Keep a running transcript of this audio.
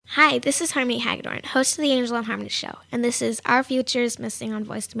Hi, this is Harmony Hagedorn, host of the Angel and Harmony Show, and this is Our Future is Missing on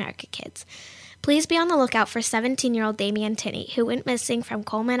Voice America Kids. Please be on the lookout for 17-year-old Damian Tinney, who went missing from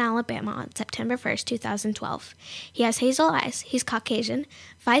Coleman, Alabama on September 1st, 2012. He has hazel eyes, he's Caucasian,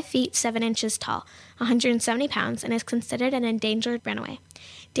 5 feet 7 inches tall, 170 pounds, and is considered an endangered runaway.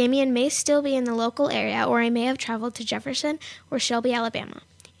 Damian may still be in the local area, or he may have traveled to Jefferson or Shelby, Alabama.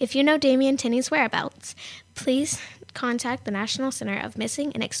 If you know Damian Tinney's whereabouts, please contact the National Center of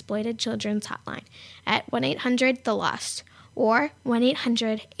Missing and Exploited Children's Hotline at 1-800-THE-LOST or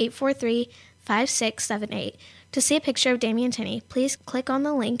 1-800-843-5678. To see a picture of Damian Tinney, please click on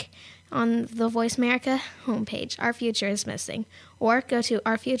the link on the Voice America homepage, Our Future is Missing, or go to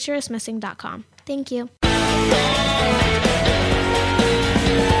ourfutureismissing.com. Thank you.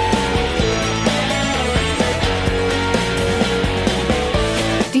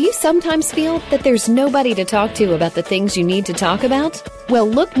 Do you sometimes feel that there's nobody to talk to about the things you need to talk about? Well,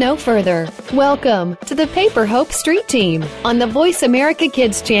 look no further. Welcome to the Paper Hope Street Team on the Voice America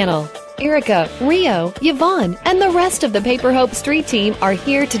Kids channel. Erica, Rio, Yvonne, and the rest of the Paper Hope Street Team are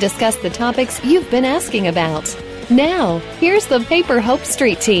here to discuss the topics you've been asking about. Now, here's the Paper Hope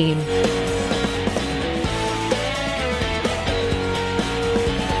Street Team.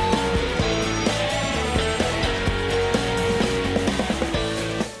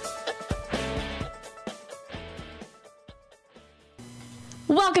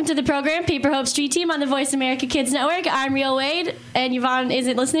 Welcome to the program, Paper Hope Street Team on the Voice America Kids Network. I'm Rio Wade, and Yvonne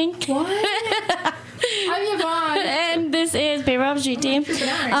isn't listening. What? I'm Yvonne. And this is Paper Hope Street Team.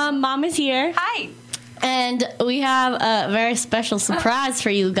 Mom is here. Hi. And we have a very special surprise for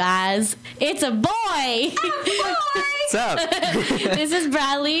you guys. It's a boy. What's up? This is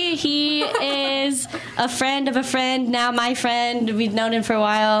Bradley. He is a friend of a friend, now my friend. We've known him for a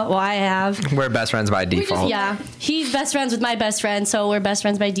while. Well, I have. We're best friends by default. Yeah. He's best friends with my best friend, so we're best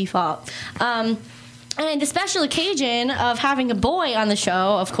friends by default. And the special occasion of having a boy on the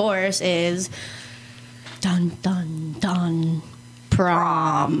show, of course, is dun, dun, dun.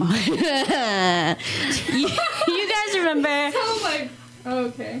 Prom. You guys remember?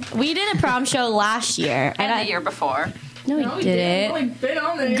 Okay. We did a prom show last year. And the year before. No, we didn't. I've been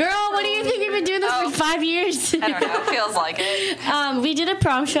on it. Girl, what do you think? We've been doing this for 5 years. I don't know. It feels like it. We did a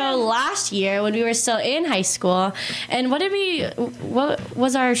prom show last year when we were still in high school. And what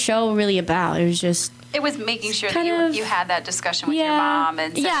was our show really about? It was just... It was making sure that you had that discussion with your mom.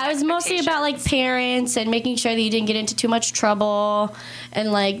 And it was mostly about, like, parents and making sure that you didn't get into too much trouble.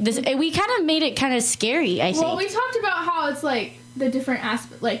 And, like, this, we kind of made it kind of scary, I think. Well, we talked about how it's, like, the different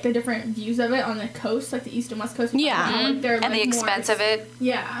the different views of it on the coast, like the east and west coast. Yeah. Like, they're, and like, the expense of it.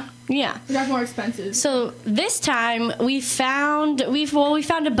 Yeah. Yeah. That's more expensive. So this time we found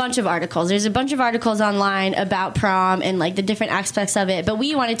a bunch of articles. There's a bunch of articles online about prom and like the different aspects of it, but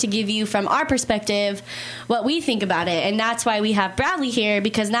we wanted to give you from our perspective what we think about it. And that's why we have Bradley here,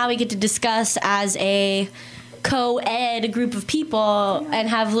 because now we get to discuss as a co-ed group of people and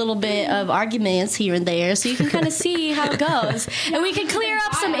have a little bit of arguments here and there, so you can kind of see how it goes. And we can clear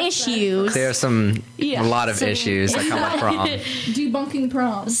up some issues. There's a lot of issues that come with prom. Debunking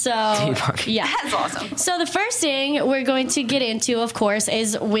prom. So, yeah. That's awesome. So the first thing we're going to get into, of course,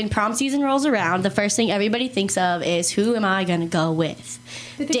 is when prom season rolls around, the first thing everybody thinks of is, who am I going to go with?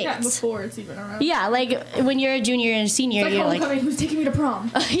 They think that before it's even around. Yeah, like when you're a junior and a senior, it's like you're homecoming, like, who's taking me to prom?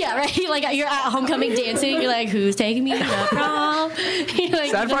 Yeah, right. Like you're at homecoming dancing, you're like, who's taking me to prom?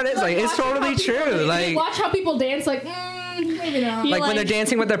 Like, Sad part is, like, it's totally true. Like, watch how people dance, like, maybe not. like when they're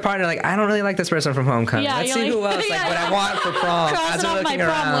dancing with their partner, like, I don't really like this person from homecoming. Yeah, Let's see who else, like, what I want for prom. As they're looking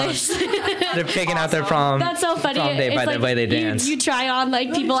around, they're picking out their prom. That's so funny. Prom date by like the way they dance. You try on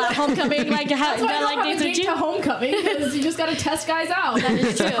like people at homecoming, like That's why I don't have a date to homecoming, because you just gotta test guys out. That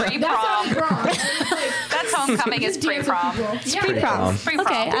is true. Pre-prom. That's homecoming is pre-prom. It's pre-prom. Pre-prom.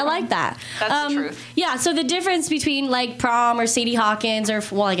 Okay, I like that. That's the truth. Yeah, so the difference between like prom or Sadie Hawkins, or,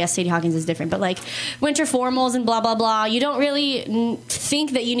 well, I guess Sadie Hawkins is different, but like winter formals and blah, blah, blah, you don't really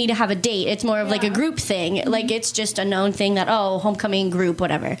think that you need to have a date. It's more of like a group thing. Like it's just a known thing that, oh, homecoming group,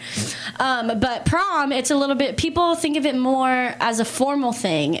 whatever. But prom, it's a little bit, people think of it more as a formal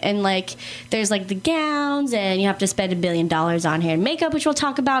thing. And like there's like the gowns, and you have to spend $1 billion on hair and makeup, which we'll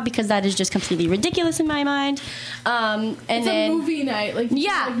talk about because that is just completely ridiculous in my mind. And it's then a movie night. Like,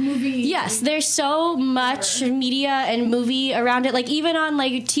 yeah. movie. Yes, there's so much media and movie around it. Like even on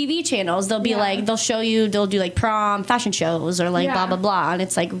like TV channels, they'll be like, they'll show you, they'll do like prom fashion shows or like blah, blah, blah. And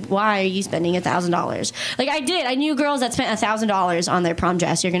it's like, why are you spending $1,000? Like I knew girls that spent $1,000 on their prom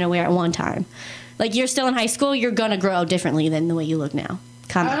dress you're going to wear at one time. Like you're still in high school, you're going to grow differently than the way you look now.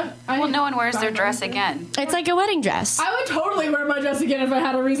 Come on. Well, no one wears their dress again. It's like a wedding dress. I would totally wear my dress again if I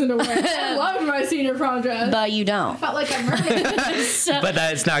had a reason to wear it. I loved my senior prom dress. But you don't. I felt like a mermaid. But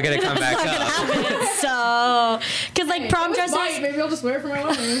that's not going to come back up. So, because like prom dresses. Maybe I'll just wear it for my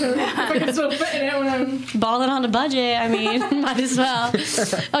wedding. If I can still fit in it when I'm balling on a budget. I mean, might as well.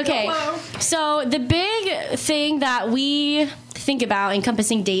 Okay. Hello. So the big thing that we think about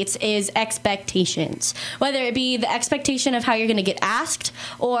encompassing dates is expectations, whether it be the expectation of how you're going to get asked,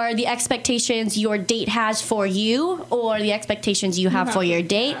 or the expectations your date has for you, or the expectations you have for your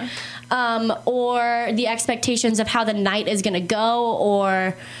date, or the expectations of how the night is going to go,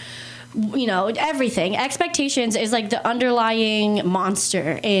 or everything. Expectations is like the underlying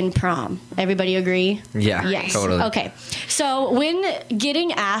monster in prom. Everybody agree? Yeah, yes. Totally. Okay. So when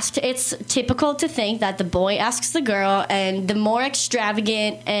getting asked, it's typical to think that the boy asks the girl, and the more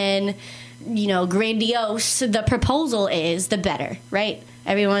extravagant and grandiose the proposal is, the better, right?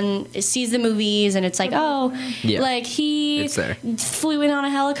 Everyone sees the movies and it's like, like he flew in on a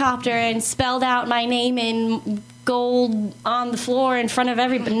helicopter and spelled out my name in gold on the floor in front of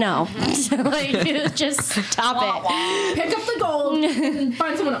everybody. No. Like, just stop it. Pick up the gold and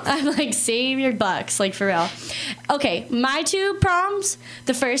find someone else. I'm like, save your bucks, like, for real. Okay, my 2 proms.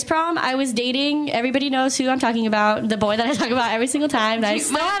 The first prom, I was dating, everybody knows who I'm talking about, the boy that I talk about every single time. I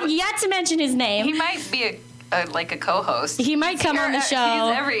still have yet to mention his name. He might be like a co-host. He might come on the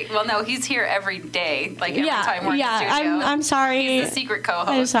show. He's here every day, like every time we're in the studio. I'm sorry. He's the secret co-host.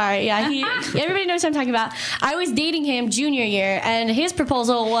 I'm sorry. Yeah, everybody knows what I'm talking about. I was dating him junior year, and his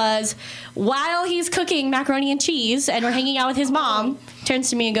proposal was while he's cooking macaroni and cheese, and we're hanging out with his mom. Turns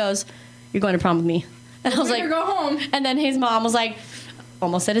to me and goes, "You're going to prom with me." And I was like, "Go home." And then his mom was like,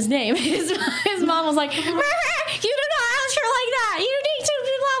 almost said his name. His mom was like, "You do not ask her like that. You need to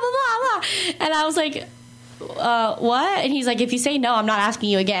blah blah blah blah." And I was like, what? And he's like, if you say no, I'm not asking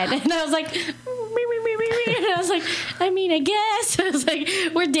you again. And I was like, and I was like, I guess. I was like,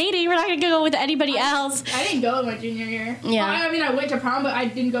 we're dating. We're not going to go with anybody else. I didn't go in my junior year. Yeah. Well, I went to prom, but I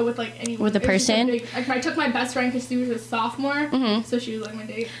didn't go with, like, anyone. With a person? I took my best friend because she was a sophomore, so she was, like, my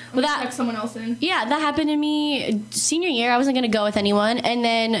date. Well, I took someone else in. Yeah, that happened to me senior year. I wasn't going to go with anyone. And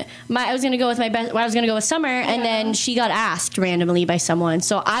then I was going to go with I was going to go with Summer, and then she got asked randomly by someone.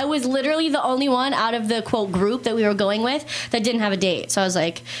 So I was literally the only one out of the, quote, group that we were going with that didn't have a date. So I was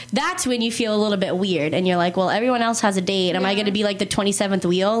like, that's when you feel a little bit weird. And you're like, well, everyone else has a date. Am I going to be like the 27th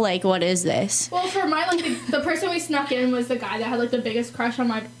wheel? Like, what is this? Well, for my, like, the person we snuck in was the guy that had, like, the biggest crush on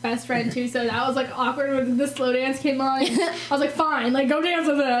my best friend, too. So that was, like, awkward when the slow dance came on. I was like, fine, like, go dance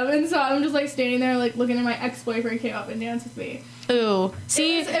with him. And so I'm just, like, standing there, like, looking at my ex-boyfriend came up and danced with me. Ooh.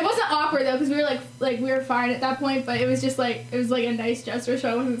 See? It wasn't awkward, though, because we were, like, we were fine at that point. But it was just, like, a nice gesture, so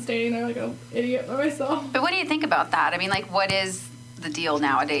I wasn't standing there like an idiot by myself. But what do you think about that? I mean, like, what is the deal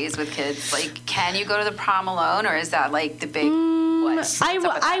nowadays with kids? Like, can you go to the prom alone, or is that like the big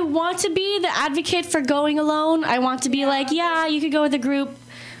I want to be the advocate for going alone. I want to be like, yeah, you could go with a group,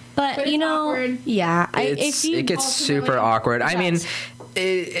 but you know, awkward. Yeah, it gets super awkward. I mean,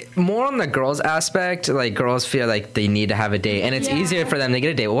 more on the girls aspect, like girls feel like they need to have a date, and it's easier for them to get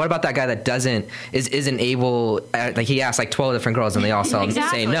a date. Well, what about that guy that isn't able? Like he asked like 12 different girls, and they all say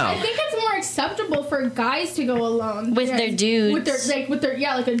no. I think it's more acceptable for guys to go alone with their dudes. With their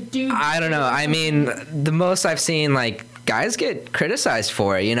like a dude. I don't know. I mean, the most I've seen, like, guys get criticized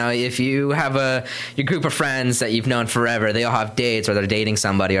for it. You know, if you have your group of friends that you've known forever, they all have dates, or they're dating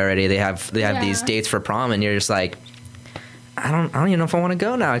somebody already. They have these dates for prom, and you're just like, I don't even know if I want to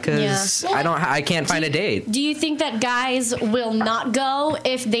go now because I can't find a date. Do you think that guys will not go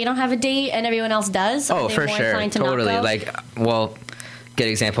if they don't have a date and everyone else does? Oh, for sure, totally. Like, well, good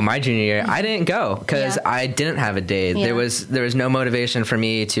example. My junior year, I didn't go because I didn't have a date. Yeah. There was no motivation for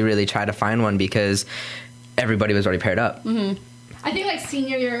me to really try to find one because everybody was already paired up. Mm-hmm. I think like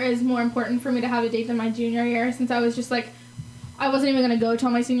senior year is more important for me to have a date than my junior year, since I was just like, I wasn't even gonna go till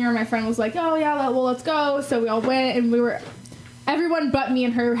my senior year. My friend was like, oh yeah, well let's go. So we all went, and everyone but me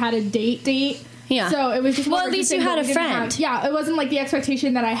and her had a date. Yeah. So it was just at least you had a friend. It wasn't like the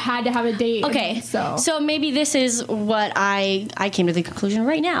expectation that I had to have a date. Okay. So maybe this is what I came to the conclusion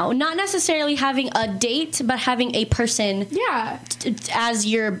right now. Not necessarily having a date, but having a person. Yeah. As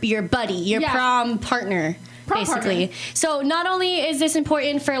your buddy, your prom partner. Basically. So not only is this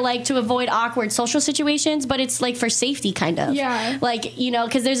important for like to avoid awkward social situations, but it's like for safety kind of. Yeah. Like, you know,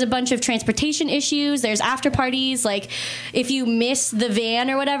 because there's a bunch of transportation issues, there's after parties, like if you miss the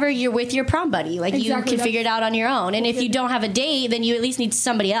van or whatever, you're with your prom buddy. Like you can figure it out on your own. And if you don't have a date, then you at least need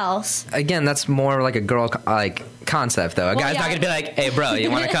somebody else. Again, that's more like a girl concept though. A guy's not gonna be like, hey bro,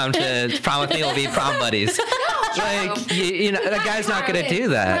 you want to come to prom with me? We'll be prom buddies. Like, you know, the guy's not going to do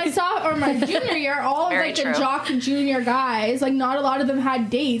When I that. saw, or my junior year, all of Very like the true. jock junior guys, like not a lot of them had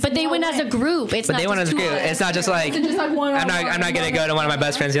dates. But they went as a group. It's But not they went as just a two group. of us. It's not just like, Just like one. I'm not going to go to one of my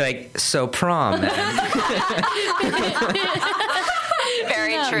best friends and be like, so prom, then.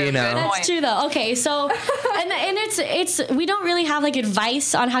 Very true. You know. Good That's point. true though. Okay, so and it's we don't really have like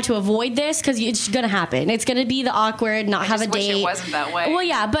advice on how to avoid this because it's gonna happen. It's gonna be the awkward, not have a just wish date. it wasn't that way. Well,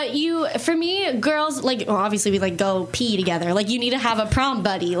 yeah, but for me, girls like obviously we like go pee together. Like you need to have a prom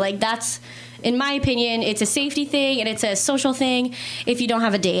buddy. Like that's. In my opinion, it's a safety thing and it's a social thing if you don't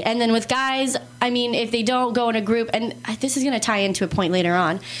have a date. And then with guys, I mean, if they don't go in a group, and this is going to tie into a point later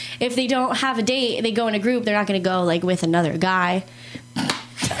on. If they don't have a date, they go in a group, they're not going to go like with another guy. Well,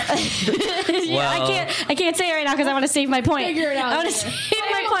 I can't say it right now because I want to save my point. Figure it out. I want to save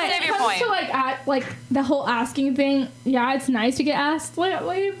my point. Save your When it comes point. to like the whole asking thing, yeah, it's nice to get asked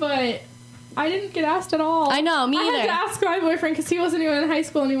lately, but I didn't get asked at all. I know, me I had either. to ask my boyfriend because he wasn't even in high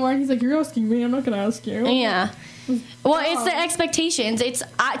school anymore, and he's like, "You're asking me. I'm not gonna ask you." Yeah. Well, it's the expectations. It's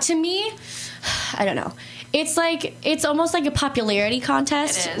to me, I don't know. It's like it's almost like a popularity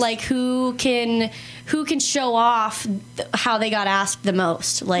contest. It is. Like who can show off how they got asked the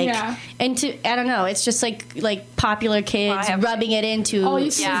most. Like Yeah. and I don't know. It's just like popular kids I have- rubbing it into. Oh,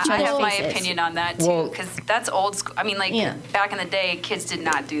 you see Yeah, each I have other's my faces. opinion on that too, Well- because that's old school. I mean, like Yeah. back in the day, kids did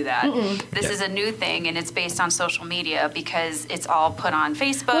not do that. This is a new thing, and it's based on social media because it's all put on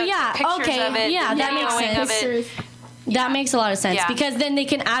Facebook. Well, yeah, pictures okay, of it, yeah, that makes videoing sense. of it. Pictures. That makes a lot of sense Yeah. because then they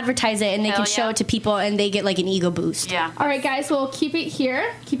can advertise it and they Hell can show yeah. it to people and they get like an ego boost. Yeah. All right, guys, we'll keep it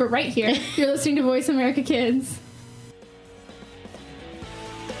here. Keep it right here. You're listening to Voice America Kids.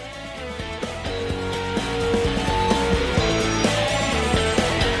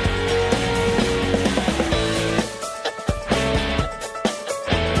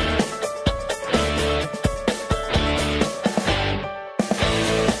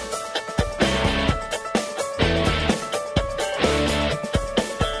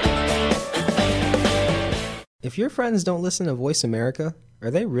 If your friends don't listen to Voice America,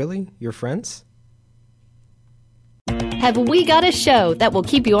 are they really your friends? Have we got a show that will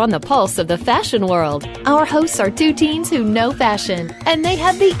keep you on the pulse of the fashion world? Our hosts are two teens who know fashion, and they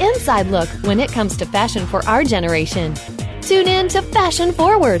have the inside look when it comes to fashion for our generation. Tune in to Fashion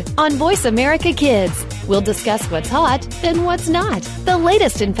Forward on Voice America Kids. We'll discuss what's hot and what's not, the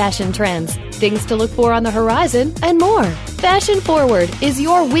latest in fashion trends, things to look for on the horizon, and more. Fashion Forward is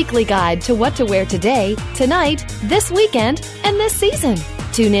your weekly guide to what to wear today, tonight, this weekend, and this season.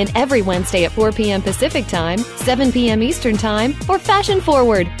 Tune in every Wednesday at 4 p.m. Pacific Time, 7 p.m. Eastern Time for Fashion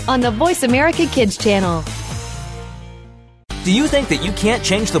Forward on the Voice America Kids channel. Do you think that you can't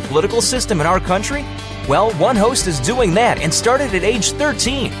change the political system in our country? Well, one host is doing that and started at age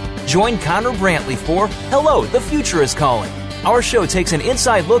 13. Join Connor Brantley for Hello, the Future is Calling. Our show takes an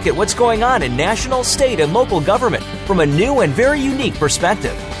inside look at what's going on in national, state, and local government from a new and very unique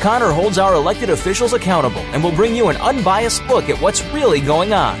perspective. Connor holds our elected officials accountable and will bring you an unbiased look at what's really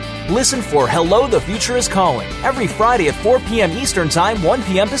going on. Listen for Hello, the Future is Calling every Friday at 4 p.m. Eastern Time, 1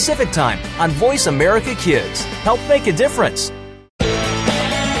 p.m. Pacific Time on Voice America Kids. Help make a difference.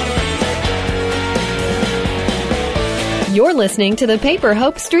 You're listening to the Paper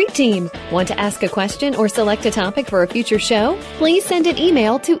Hope Street Team. Want to ask a question or select a topic for a future show? Please send an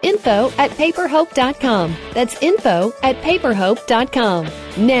email to info@paperhope.com. That's info@paperhope.com.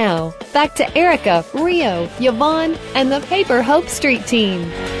 Now, back to Erica, Rio, Yvonne, and the Paper Hope Street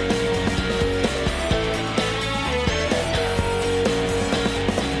Team.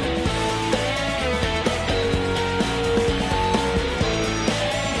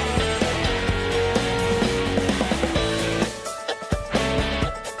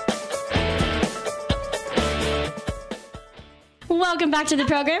 Welcome back to the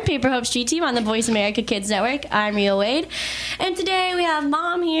program, Paper Hope Street Team on the Voice America Kids Network. I'm Rio Wade. And today we have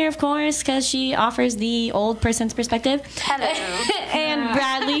Mom here, of course, because she offers the old person's perspective. Hello. And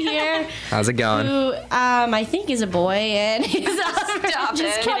Bradley here, how's it going? who I think is a boy, and he's Stop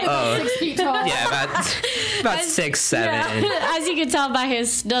just it. kind of Oh. 6 feet tall. Yeah, about 6, 7. Yeah, as you can tell by his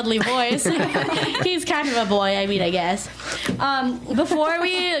studly voice, he's kind of a boy. I mean, I guess. Before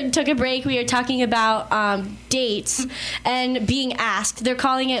we took a break, we were talking about dates and being asked. They're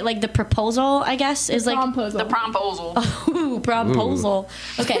calling it like the proposal, I guess, is like Promposal. The promposal. ooh, promposal.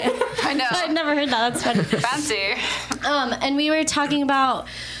 Okay, I know. I've never heard that. That's funny. Fancy. And we were talking about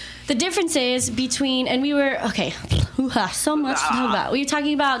the differences between, and we were, okay, So much to talk about. We were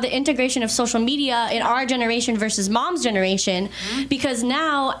talking about the integration of social media in our generation versus mom's generation, because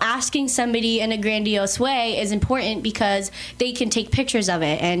now asking somebody in a grandiose way is important because they can take pictures of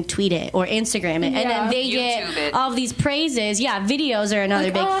it and tweet it or Instagram it, and then they get all of these praises. Yeah, videos are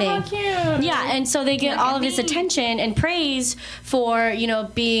another big thing. How cute. Yeah, and so they get all of this attention and praise for,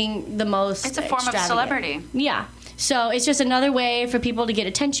 being the most It's a form of extravagant. celebrity. Yeah. So it's just another way for people to get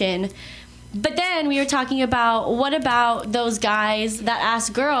attention. But then we were talking about, what about those guys that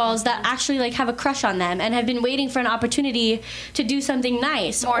ask girls that actually have a crush on them and have been waiting for an opportunity to do something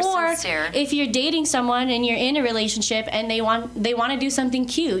nice? More or sincere. if you're dating someone and you're in a relationship and they want to do something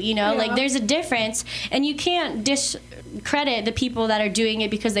cute, there's a difference, and you can't discredit the people that are doing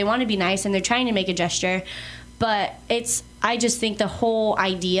it because they want to be nice and they're trying to make a gesture. But I just think the whole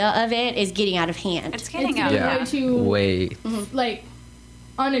idea of it is getting out of hand. It's getting out. Way too Way.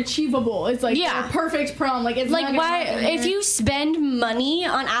 unachievable. It's like a perfect prom. It's not why gonna if you spend money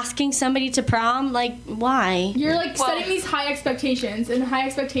on asking somebody to prom, why? You're setting these high expectations, and high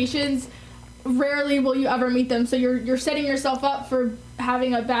expectations rarely will you ever meet them. So you're setting yourself up for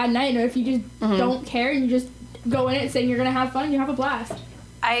having a bad night. Or if you just don't care and you just go in it saying you're gonna have fun, you have a blast.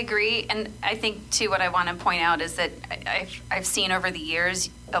 I agree, and I think too what I want to point out is that I've seen over the years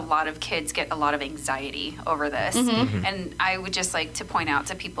a lot of kids get a lot of anxiety over this, and I would just like to point out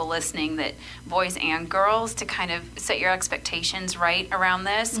to people listening that boys and girls to kind of set your expectations right around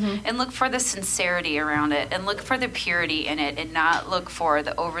this, and look for the sincerity around it, and look for the purity in it, and not look for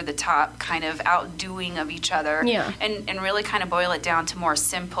the over the top kind of outdoing of each other, and really kind of boil it down to more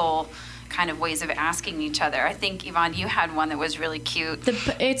simple kind of ways of asking each other. I think, Yvonne, you had one that was really cute.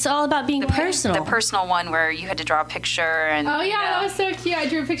 It's all about being personal. The personal one where you had to draw a picture and... Oh, yeah, that was so cute. I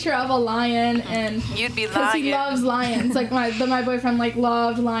drew a picture of a lion, and... You'd be lying. Because he loves lions. My boyfriend,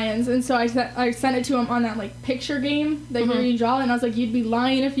 loved lions, and so I sent it to him on that, picture game that you draw, and I was like, you'd be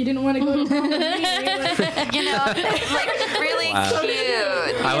lying if you didn't want to go to prom with me. Really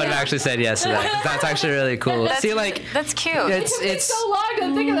cute. I would have actually said yes to that, 'cause that's actually really cool. That's cute. It took me so long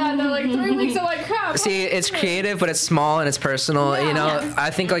to think of that, though. 3 weeks of crap. See, it's creative, but it's small and it's personal. I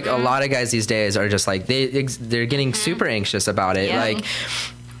think a lot of guys these days are just they're getting super anxious about it.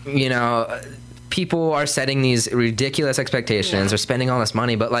 People are setting these ridiculous expectations. They're spending all this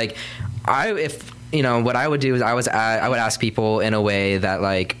money, but what I would do is I would ask people in a way that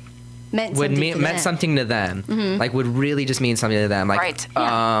meant something to them. Would really just mean something to them.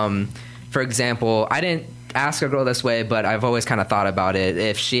 For example, I didn't ask a girl this way, but I've always kind of thought about it.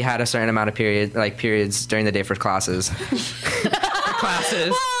 If she had a certain amount of periods during the day for classes.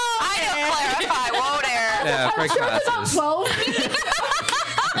 Classes. I don't clarify. Whoa there. Yeah, for classes. 12.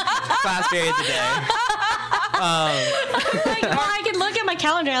 Class periods a day. I can look at my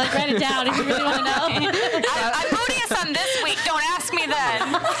calendar and write it down if you really want to know. I'm odious on this week. Don't ask me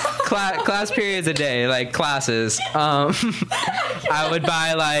then. Class periods a day, classes. I would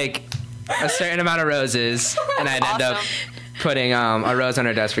buy a certain amount of roses, and I'd end up putting a rose on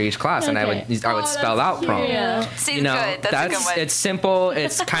her desk for each class, and I would spell out prom. Yeah. See, good. That's a good one. It's simple.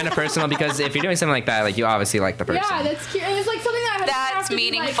 It's kind of personal because if you're doing something like that, you obviously like the person. Yeah, that's cute. And it's something that's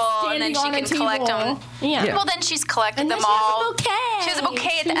meaningful, and then she can collect them. Yeah. Well, then she's collected them She all. has a bouquet. She has a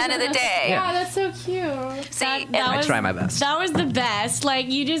bouquet at the end of the day. Yeah, that's so cute. See, I try my best. That was the best.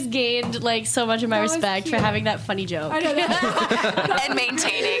 You just gained so much of my respect for having that funny joke. I know that. and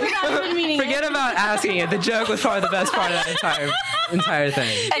maintaining. Forget about asking it. The joke was probably the best part of that entire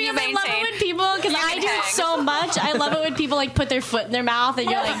thing. And you I love it maintain. when people, because I do it so much, I love it when people put their foot in their mouth and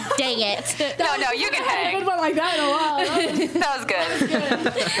you're like, dang it. No, you can I haven't hang. been one like that in a while. That was good.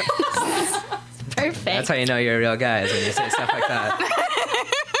 Perfect. That's how you know you're a real guy, is when you say stuff like that.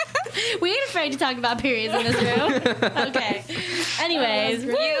 We ain't afraid to talk about periods in this room. Okay. Anyways.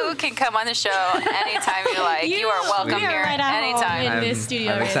 You can come on the show anytime you like. You are welcome we are here right at home anytime. in this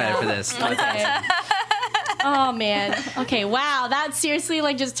studio I'm excited right for now. this. Okay. Oh, man. Okay, wow. That seriously,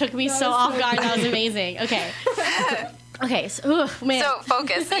 just took me so off guard. That was amazing. Okay. Okay, so, man. So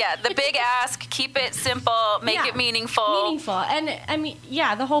focus, the big ask, keep it simple, make it meaningful. Meaningful. And, I mean,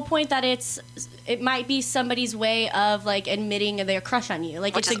 the whole point that it might be somebody's way of, admitting their crush on you.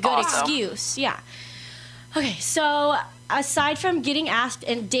 Which It's is a good awesome. excuse. Yeah. Okay, so aside from getting asked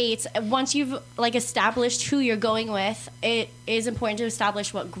in dates, once you've, established who you're going with, it is important to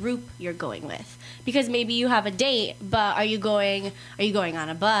establish what group you're going with. Because maybe you have a date, but are you going on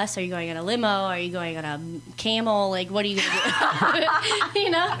a bus? Are you going on a limo? Are you going on a camel? What are you going to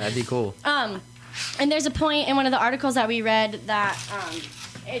do? That'd be cool. And there's a point in one of the articles that we read that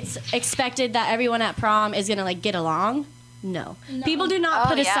it's expected that everyone at prom is going to get along. No. People do not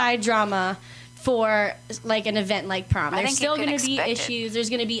put aside drama for like an event like prom. I There's think still you going can to be expect it. issues. There's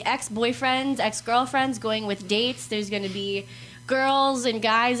going to be ex-boyfriends, ex-girlfriends going with dates. There's going to be girls and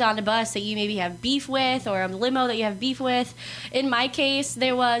guys on the bus that you maybe have beef with, or a limo that you have beef with. In my case,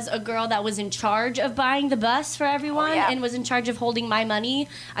 there was a girl that was in charge of buying the bus for everyone and was in charge of holding my money.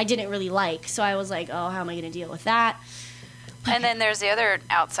 I didn't really like, so I was like, oh, how am I going to deal with that? And then there's the other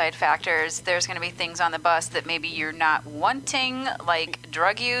outside factors. There's going to be things on the bus that maybe you're not wanting, like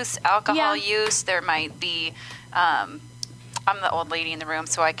drug use, alcohol use. There might be, I'm the old lady in the room,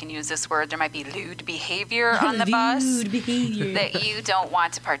 so I can use this word. There might be lewd behavior on the bus that you don't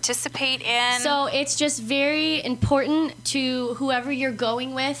want to participate in. So it's just very important to whoever you're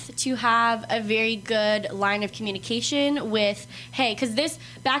going with to have a very good line of communication with, hey, because this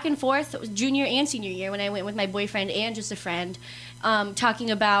back and forth, junior and senior year, when I went with my boyfriend and just a friend,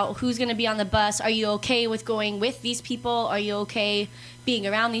 talking about who's going to be on the bus. Are you okay with going with these people? Are you okay being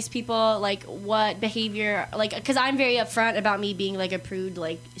around these people? Like, what behavior, like, because I'm very upfront about me being like a prude,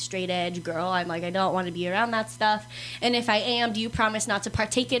 like straight edge girl. I'm like, I don't want to be around that stuff, and if I am, do you promise not to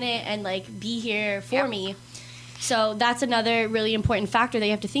partake in it and like be here for me? So that's another really important factor that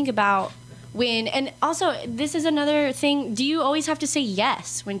you have to think about when, and also this is another thing, do you always have to say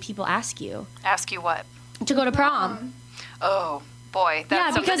yes when people ask you? Ask you what? To go to prom. Oh boy,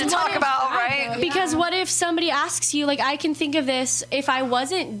 that's something to talk about, right? Because what if somebody asks you, like, I can think of this, if I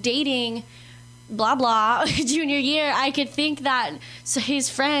wasn't dating blah blah junior year, I could think that his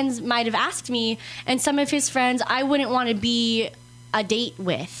friends might have asked me, and some of his friends I wouldn't want to be a date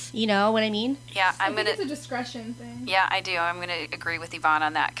with, you know what I mean? Yeah, I think it's a discretion thing. Yeah, I do. I'm going to agree with Yvonne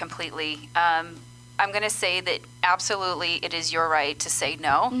on that completely. I'm going to say that absolutely it is your right to say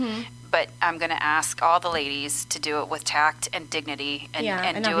no. But I'm going to ask all the ladies to do it with tact and dignity and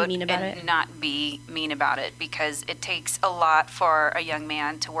not do be it mean about and it. not be mean about it, because it takes a lot for a young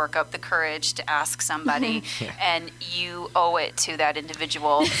man to work up the courage to ask somebody, and you owe it to that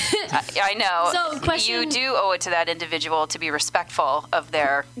individual. I know. So you do owe it to that individual to be respectful of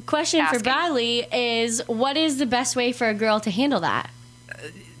their question asking. for Bradley is, what is the best way for a girl to handle that?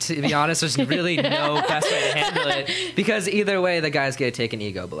 To be honest, there's really no best way to handle it, because either way, the guy's gonna take an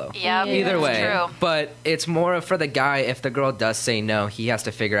ego blow. Yeah, either that's way. true. But it's more for the guy. If the girl does say no, he has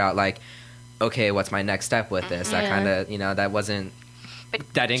to figure out, like, okay, what's my next step with this? That kind of, that wasn't.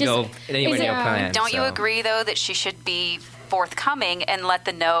 That didn't go anywhere near plan. Don't you agree, though, that she should be forthcoming and let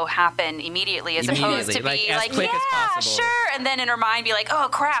the no happen immediately, as opposed to be like, quick as possible. Sure, and then in her mind be like, oh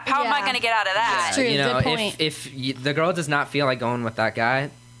crap, how am I going to get out of that? True, good point. If the girl does not feel like going with that guy,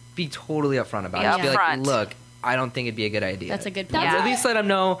 be totally upfront about it. Be like, look, I don't think it'd be a good idea. That's a good point. At least let him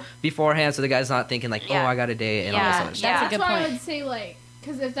know beforehand, so the guy's not thinking like, oh, I got a date and all this other stuff. That's a good why point. I would say, like,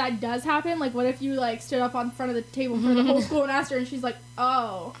 because if that does happen, like, what if you like stood up on front of the table for the whole school and asked her, and she's like,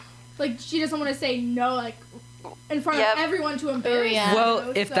 oh, like she doesn't want to say no, like in front of everyone to embarrass you.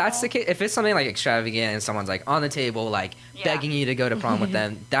 Well, if that's the case, if it's something like extravagant and someone's like on the table, like begging you to go to prom with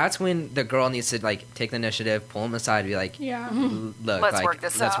them, that's when the girl needs to like take the initiative, pull them aside, and be like, look, let's like, work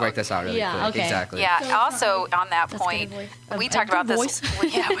this let's out. work this out really quick. Okay. Exactly. Yeah. Also, on that point, we talked about this.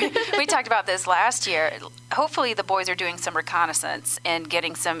 We talked about this last year. Hopefully, the boys are doing some reconnaissance and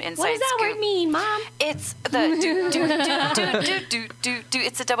getting some inside What does that scoop. word mean, Mom? It's the do.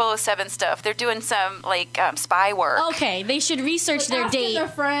 It's the 007 stuff. They're doing some like spy work. Okay, they should research their date. Their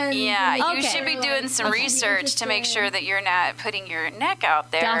friends. Yeah, you should be doing some research to make sure that you're not putting your neck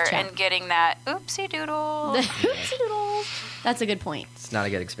out there and getting that oopsie doodle. Oopsie doodles. That's a good point. It's not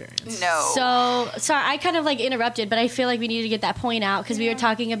a good experience. No. So, sorry, I kind of like interrupted, but I feel like we needed to get that point out because we were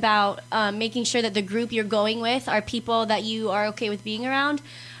talking about making sure that the group you're going with are people that you are okay with being around.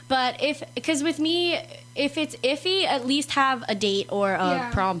 But because with me, if it's iffy, at least have a date or a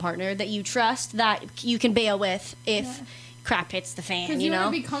prom partner that you trust that you can bail with if crap hits the fan, because you know?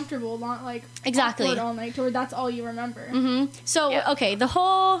 want to be comfortable, not like exactly awkward all night, or that's all you remember. So, okay, the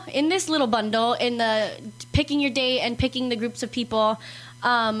whole, in this little bundle, in the picking your date and picking the groups of people,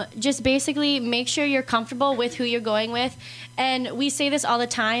 just basically make sure you're comfortable with who you're going with. And we say this all the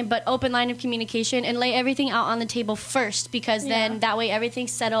time, but open line of communication and lay everything out on the table first, because then that way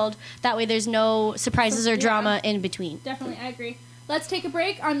everything's settled. That way there's no surprises or drama in between. Definitely, I agree. Let's take a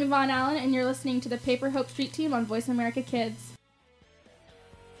break. I'm Yvonne Allen, and you're listening to the Paper Hope Street Team on Voice America Kids.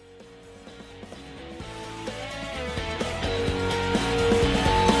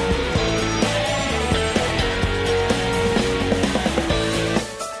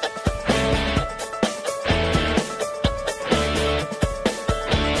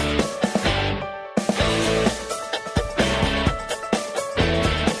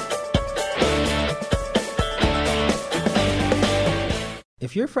 If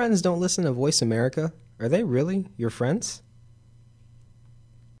If your friends don't listen to Voice America, are they really your friends?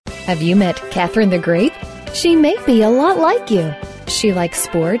 Have you met Catherine the Grape? She may be a lot like you. She likes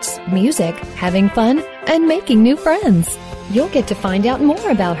sports, music, having fun, and making new friends. You'll get to find out more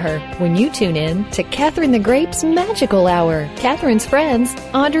about her when you tune in to Catherine the Grape's Magical Hour. Catherine's friends,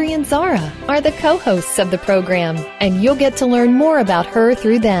 Audrey and Zara, are the co-hosts of the program, and you'll get to learn more about her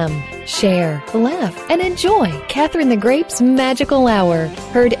through them. Share, laugh, and enjoy Catherine the Grape's Magical Hour.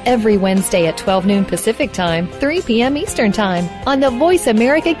 Heard every Wednesday at 12 noon Pacific Time, 3 p.m. Eastern Time on the Voice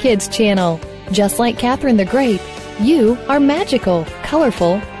America Kids channel. Just like Catherine the Grape, you are magical,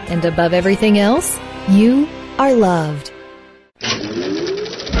 colorful, and above everything else, you are loved.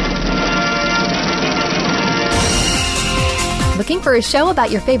 Looking for a show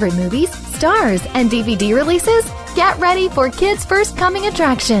about your favorite movies, stars, and DVD releases? Get ready for Kids' First Coming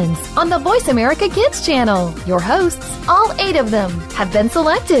attractions on the Voice America Kids channel. Your hosts, all 8 of them, have been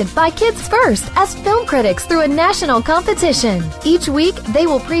selected by Kids First as film critics through a national competition. Each week, they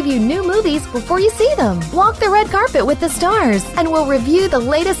will preview new movies before you see them, walk the red carpet with the stars, and will review the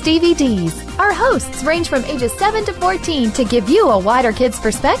latest DVDs. Our hosts range from ages 7 to 14 to give you a wider kids'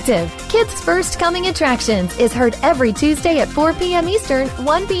 perspective. Kids First Coming Attractions is heard every Tuesday at 4 p.m. Eastern,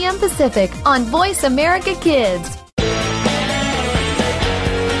 1 p.m. Pacific on Voice America Kids.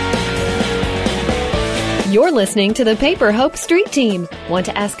 You're listening to the Paper Hope Street Team. Want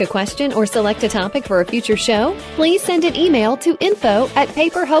to ask a question or select a topic for a future show? Please send an email to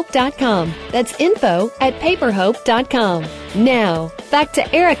info@paperhope.com. That's info@paperhope.com. Now, back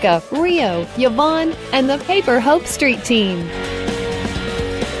to Erica, Rio, Yvonne, and the Paper Hope Street Team.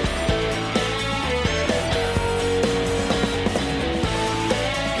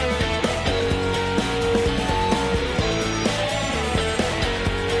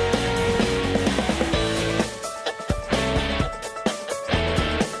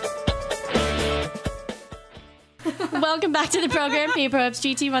 Welcome back to the program, Paper Hope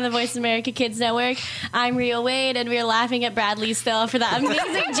Street Team on the Voice America Kids Network. I'm Rio Wade, and we're laughing at Bradley still for that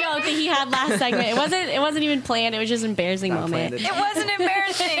amazing joke that he had last segment. It wasn't even planned. It was just an embarrassing moment. It wasn't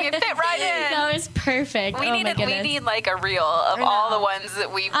embarrassing. It fit right in. No, it was perfect. We need like a reel of all the ones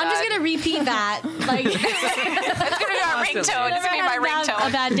that we've done. I'm just gonna repeat that. Like it's gonna be our ringtone. It's gonna be my ringtone.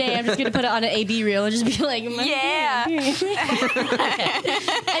 A bad day. I'm just gonna put it on an AB reel and just be like, yeah. Okay.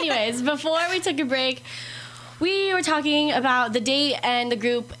 Anyways, before we took a break, we were talking about the date and the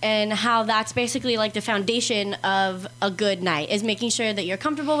group and how that's basically like the foundation of a good night, is making sure that you're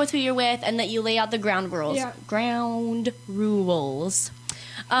comfortable with who you're with and that you lay out the ground rules. Yeah. Ground rules.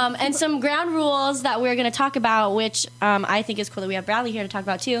 And some ground rules that we're going to talk about, which I think is cool that we have Bradley here to talk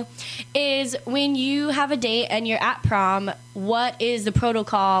about too, is when you have a date and you're at prom, what is the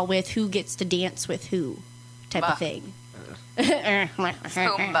protocol with who gets to dance with who type of thing?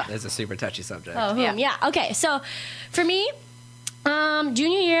 It's a super touchy subject. Oh, yeah. Okay, so for me,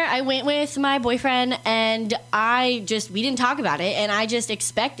 junior year, I went with my boyfriend, and we didn't talk about it, and I just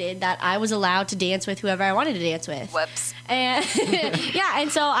expected that I was allowed to dance with whoever I wanted to dance with. Whoops. And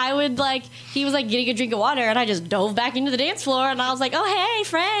and so I would he was getting a drink of water, and I just dove back into the dance floor, and I was like, oh, hey,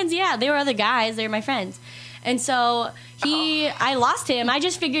 friends. Yeah, they were other guys. They were my friends. And so I lost him. I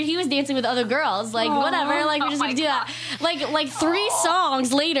just figured he was dancing with other girls. Whatever. We're just going to do that. Like 3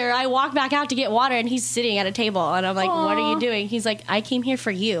 songs later, I walk back out to get water, and he's sitting at a table. And I'm like, what are you doing? He's like, I came here for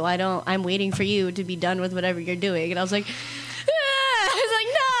you. I'm waiting for you to be done with whatever you're doing. And I was like,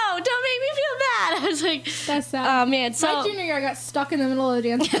 no, don't make me feel bad. I was like, that's sad. Oh, man. So my junior year, I got stuck in the middle of the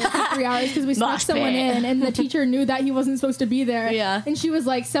dance floor for 3 hours because we snuck someone in, and the teacher knew that he wasn't supposed to be there. Yeah. And she was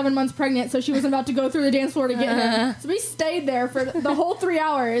 7 months pregnant, so she wasn't about to go through the dance floor to get him. So we stayed there for the whole 3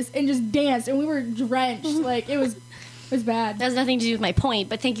 hours and just danced, and we were drenched. It was bad. That has nothing to do with my point,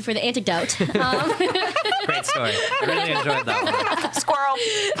 but thank you for the anecdote. Great story. I really enjoyed that one. Squirrel.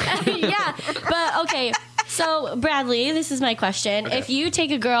 Yeah, but okay. So, Bradley, this is my question. Okay. If you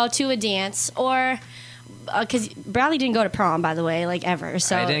take a girl to a dance, or because Bradley didn't go to prom, by the way, ever.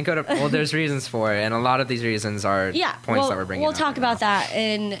 So I didn't go to. Well, there's reasons for it, and a lot of these reasons are points that we're bringing. We'll talk about that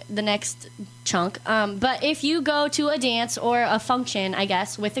in the next chunk. But if you go to a dance or a function, I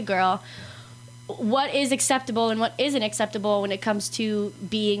guess, with a girl, what is acceptable and what isn't acceptable when it comes to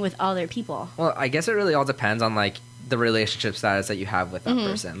being with other people? Well, I guess it really all depends on the relationship status that you have with that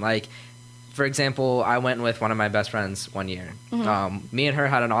person. For example, I went with one of my best friends one year. Me and her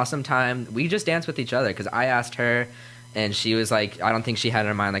had an awesome time. We just danced with each other because I asked her, and she was like, I don't think she had in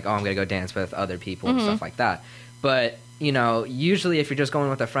her mind, I'm going to go dance with other people and stuff like that. But, usually if you're just going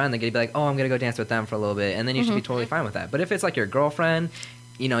with a friend, they're going to be like, oh, I'm going to go dance with them for a little bit, and then you should be totally fine with that. But if it's your girlfriend,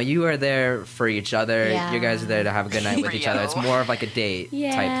 you are there for each other. Yeah. You guys are there to have a good night with each other. It's more of like a date type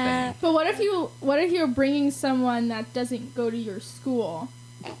thing. But what if you're bringing someone that doesn't go to your school?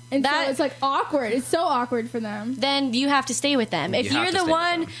 And so it's like awkward. It's so awkward for them. Then you have to stay with them. If you're the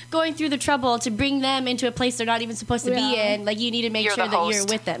one going through the trouble to bring them into a place they're not even supposed to be in, like, you need to make sure that you're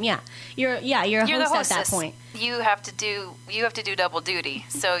with them. Yeah, you're a host at that point. You have to do double duty.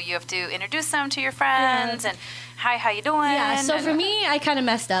 So you have to introduce them to your friends and hi, how you doing? Yeah. So for me, I kind of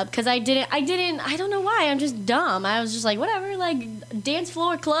messed up because I don't know why. I'm just dumb. I was just like, whatever, like, dance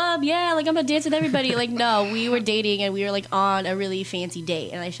floor club. Yeah, like, I'm gonna dance with everybody. Like, no, we were dating and we were like on a really fancy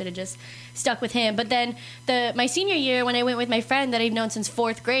date, and I should have just stuck with him. But then my senior year, when I went with my friend that I've known since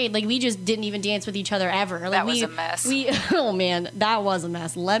 4th grade, like, we just didn't even dance with each other ever. Like, that was a mess. Oh man, that was a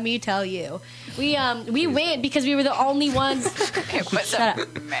mess. Let me tell you. We went because we were the only ones. It was a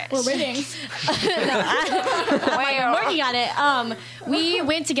mess. We're waiting. I'm working on it. We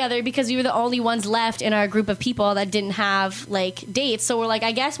went together because we were the only ones left in our group of people that didn't have, like, dates. So we're like,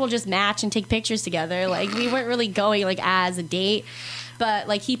 I guess we'll just match and take pictures together. Like, we weren't really going, like, as a date. But,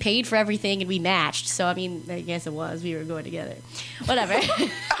 like, he paid for everything and we matched. So, I mean, I guess it was. We were going together. Whatever.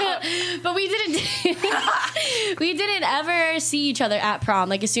 But we didn't ever see each other at prom.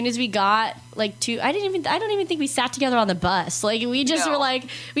 Like, as soon as we got, like, I don't even think we sat together on the bus. Like, we just were like,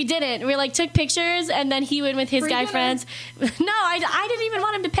 we didn't. We, like, took pictures and then he went with his guy friends. No, I didn't even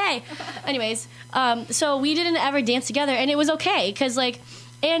want him to pay. Anyways, so we didn't ever dance together. And it was okay because, like,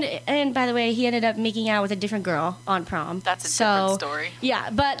 And by the way, he ended up making out with a different girl on prom. That's a different story. Yeah,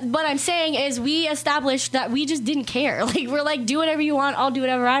 but what I'm saying is we established that we just didn't care. Like, we're like, do whatever you want, I'll do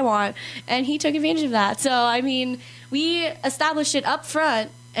whatever I want. And he took advantage of that. So, I mean, we established it up front,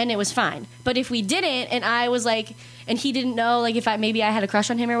 and it was fine. But if we didn't, and I was like, and he didn't know, like, if maybe I had a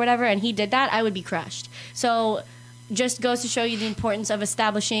crush on him or whatever, and he did that, I would be crushed. So just goes to show you the importance of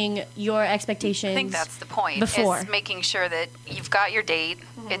establishing your expectations. I think that's the point. Before is making sure that you've got your date.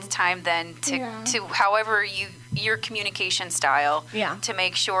 It's time then to however your communication style to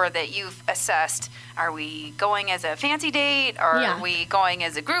make sure that you've assessed, are we going as a fancy date or are we going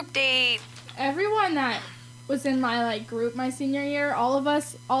as a group date? Everyone that was in my, like, group my senior year, all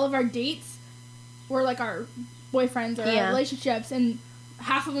of our dates were, like, our boyfriends or our relationships, and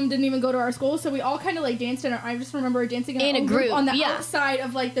half of them didn't even go to our school, so we all kind of, like, danced I just remember dancing in a group on the outside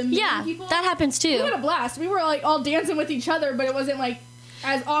of, like, the meeting people. That happens too. We had a blast. We were, like, all dancing with each other, but it wasn't, like,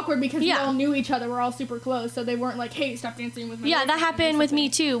 as awkward because we all knew each other. We're all super close, so they weren't like, hey, stop dancing with me. Yeah, that happened with me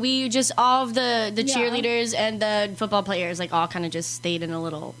too. We just, all of the cheerleaders and the football players, like, all kind of just stayed in a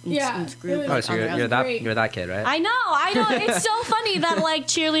little group. Oh, so you're that kid, right? I know. It's so funny that, like,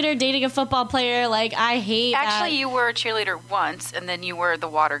 cheerleader dating a football player. Like, I hate Actually, that. you were a cheerleader once, and then you were the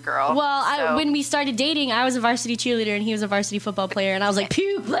water girl. Well, when we started dating, I was a varsity cheerleader and he was a varsity football player, and I was like,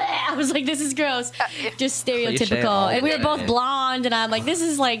 puke, bleh. I was like, this is gross. Just stereotypical. And we were both blonde, and I'm like, this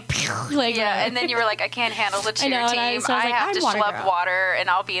is like and then you were like, I can't handle the cheer team. I have to schlep water, and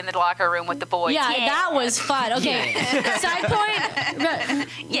I'll be in the locker room with the boys. Yeah, that was fun. Okay, side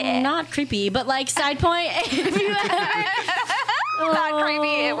point. Not creepy, but, like, side point. If you Not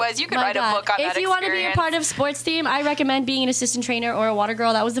creepy. It was. You could write a book on that. If you want to be a part of sports team, I recommend being an assistant trainer or a water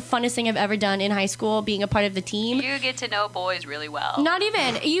girl. That was the funnest thing I've ever done in high school, being a part of the team. You get to know boys really well. Not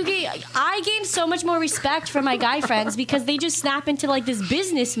even. I gained so much more respect from my guy friends because they just snap into, like, this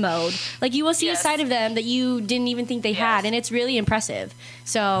business mode. Like, you will see a side of them that you didn't even think they had, and it's really impressive.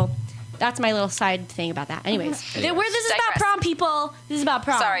 So that's my little side thing about that. Anyways. This is about prom, people. This is about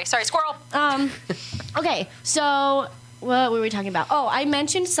prom. Sorry, squirrel. Okay, so what were we talking about? Oh, I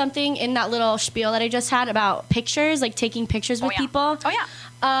mentioned something in that little spiel that I just had about pictures, like taking pictures with people. Oh, yeah.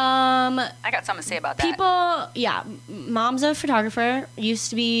 I got something to say about that. People, mom's a photographer,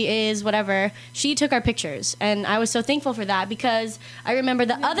 is whatever. She took our pictures, and I was so thankful for that because I remember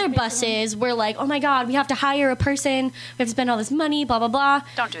the other buses were like, oh my God, we have to hire a person, we have to spend all this money, blah, blah, blah.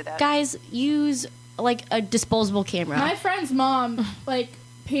 Don't do that. Guys, use, like, a disposable camera. My friend's mom, like,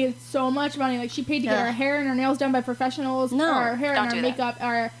 paid so much money. Like, she paid to get our hair and our nails done by professionals, our hair and our makeup,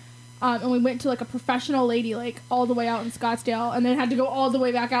 and we went to, like, a professional lady, like, all the way out in Scottsdale, and then had to go all the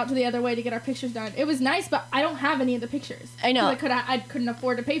way back out to the other way to get our pictures done. It was nice, but I don't have any of the pictures. I know. I couldn't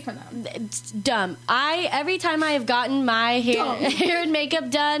afford to pay for them. It's dumb. Every time I have gotten my hair and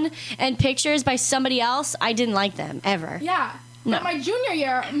makeup done and pictures by somebody else, I didn't like them, ever. Yeah. No. But my junior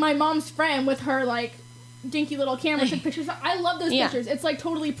year, my mom's friend with her, like, dinky little camera took pictures. I love those pictures. It's like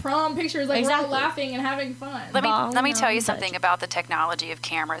totally prom pictures. Like we're all laughing and having fun. Let me tell you something about the technology of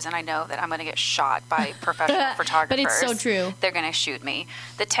cameras, and I know that I'm going to get shot by professional photographers. But it's so true. They're going to shoot me.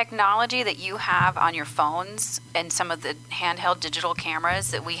 The technology that you have on your phones and some of the handheld digital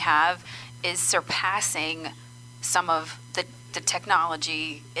cameras that we have is surpassing some of the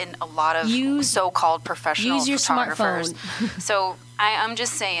technology in a lot of so-called professional photographers. So I'm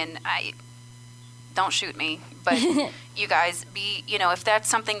just saying, don't shoot me, but you guys if that's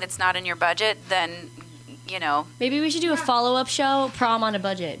something that's not in your budget, then maybe we should do a follow-up show, prom on a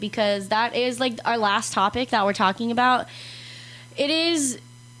budget, because that is like our last topic that we're talking about. It is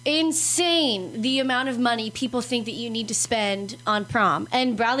insane the amount of money people think that you need to spend on prom,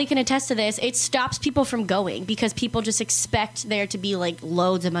 and Bradley can attest to this. It stops people from going because people just expect there to be like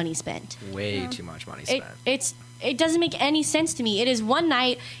loads of money spent. Way too much money spent. It doesn't make any sense to me. It is one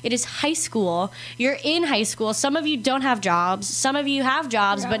night. It is high school. You're in high school. Some of you don't have jobs. Some of you have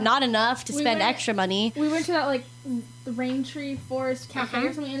jobs, but not enough to spend extra money. We went to that like the Raintree Forest Cafe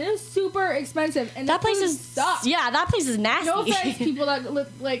or something, and it was super expensive. And that place sucked. That place is nasty. No offense, people that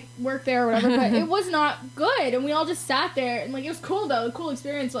work there or whatever, but it was not good. And we all just sat there, and like it was cool though, a cool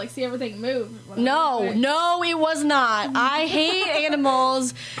experience to like see everything move. No, it was not. I hate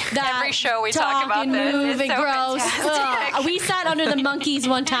animals that every show we talk about and this. Move it's and so gross. We sat under the monkeys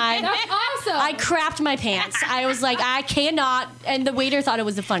one time. That's awesome. I crapped my pants. I was like, I cannot. And the waiter thought it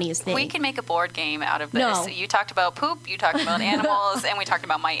was the funniest thing. We can make a board game out of this. No. You talked about poop. You talked about animals, and we talked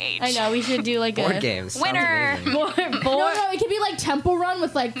about my age. I know, we should do like board a games. Winner. No, it could be like Temple Run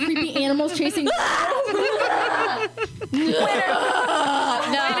with like creepy animals chasing. Winner.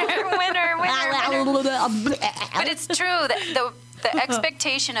 But it's true that the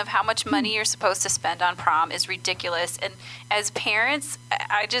expectation of how much money you're supposed to spend on prom is ridiculous. And as parents,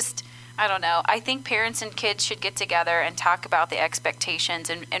 I don't know. I think parents and kids should get together and talk about the expectations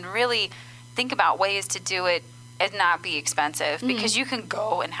and really think about ways to do it and not be expensive, because you can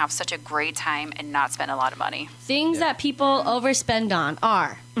go and have such a great time and not spend a lot of money. Things that people overspend on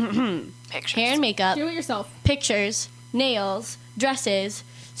are Pictures. hair and makeup, Do it yourself. pictures, nails, dresses,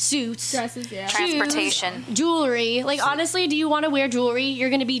 suits, Shoes, Transportation. jewelry. Like, honestly, do you want to wear jewelry? You're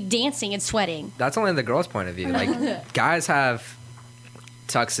going to be dancing and sweating. That's only the girls' point of view. Like, guys have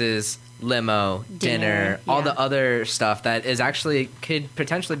tuxes, limo, dinner, all the other stuff that is actually could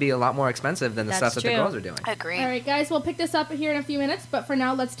potentially be a lot more expensive than the stuff that the girls are doing. Agree. All right, guys, we'll pick this up here in a few minutes, but for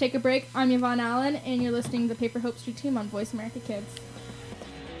now, let's take a break. I'm Yvonne Allen, and you're listening to the Paper Hope Street Team on Voice America Kids.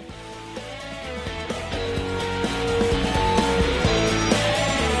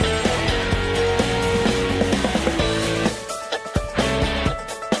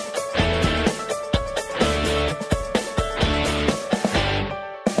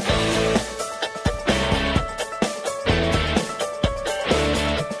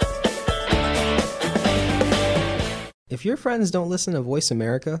 If your friends don't listen to Voice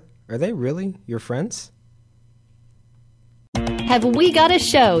America, are they really your friends? Have we got a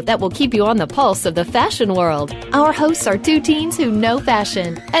show that will keep you on the pulse of the fashion world? Our hosts are two teens who know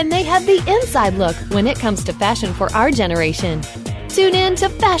fashion, and they have the inside look when it comes to fashion for our generation. Tune in to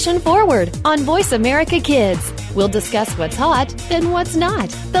Fashion Forward on Voice America Kids. We'll discuss what's hot and what's not,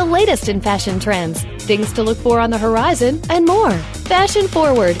 the latest in fashion trends, things to look for on the horizon, and more. Fashion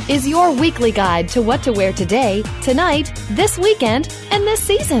Forward is your weekly guide to what to wear today, tonight, this weekend, and this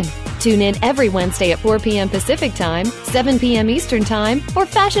season. Tune in every Wednesday at 4 p.m. Pacific Time, 7 p.m. Eastern Time for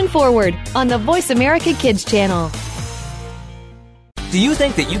Fashion Forward on the Voice America Kids channel. Do you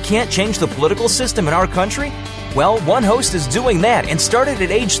think that you can't change the political system in our country? Well, one host is doing that and started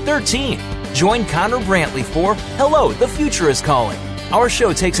at age 13. Join Connor Brantley for Hello, the Future is Calling. Our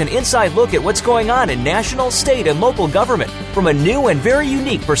show takes an inside look at what's going on in national, state, and local government from a new and very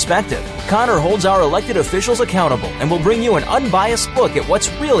unique perspective. Connor holds our elected officials accountable and will bring you an unbiased look at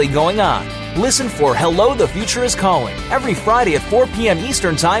what's really going on. Listen for Hello, the Future is Calling every Friday at 4 p.m.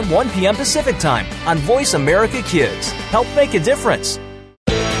 Eastern Time, 1 p.m. Pacific Time on Voice America Kids. Help make a difference.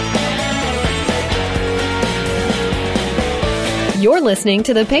 You're listening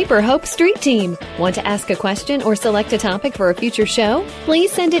to the Paper Hope Street Team. Want to ask a question or select a topic for a future show?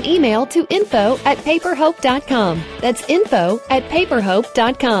 Please send an email to info@paperhope.com. That's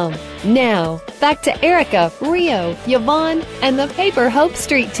info@paperhope.com. Now, back to Erica, Rio, Yvonne, and the Paper Hope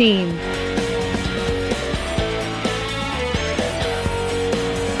Street Team.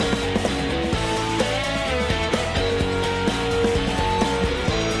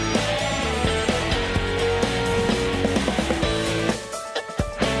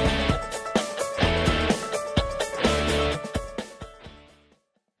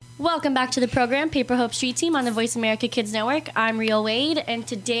 Welcome back to the program, Paper Hope Street Team on the Voice America Kids Network. I'm Rio Wade, and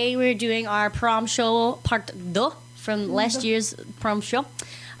today we're doing our prom show part 2 from last year's prom show.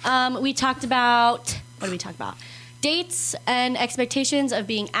 We talked about, what did we talk about? Dates and expectations of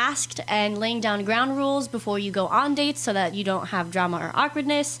being asked and laying down ground rules before you go on dates so that you don't have drama or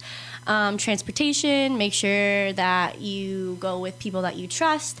awkwardness. Transportation, make sure that you go with people that you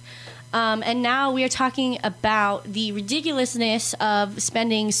trust. And now we are talking about the ridiculousness of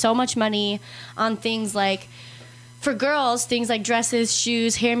spending so much money on things like, for girls, things like dresses,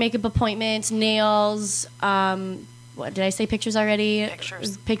 shoes, hair, makeup appointments, nails, what did I say, pictures already?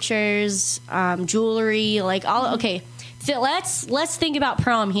 Pictures, jewelry, like all, okay. So let's think about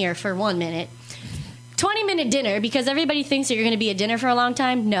prom here for 1 minute. 20-minute dinner, because everybody thinks that you're going to be at dinner for a long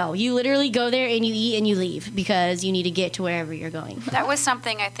time. No, you literally go there and you eat and you leave because you need to get to wherever you're going. That was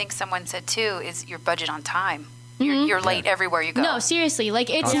something I think someone said too, is your budget on time. You're late everywhere you go. No, seriously, like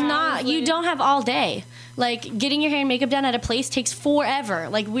it's not, you don't have all day. Like getting your hair and makeup done at a place takes forever.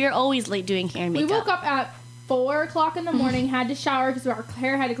 Like we're always late doing hair and makeup. We woke up at 4 o'clock in the morning, had to shower because our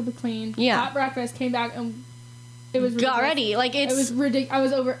hair had to be cleaned. Yeah. Got breakfast, came back, and it was ridiculous. Got ready. Like It was ridiculous. I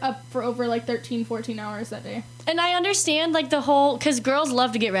was up for over like 13, 14 hours that day. And I understand like the whole, because girls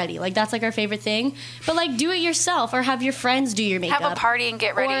love to get ready. Like that's like our favorite thing. But like do it yourself or have your friends do your makeup. Have a party and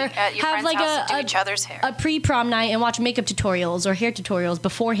get ready at your friend's house and do each other's hair. A pre-prom night and watch makeup tutorials or hair tutorials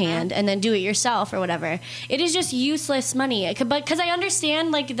beforehand and then do it yourself or whatever. It is just useless money. But because I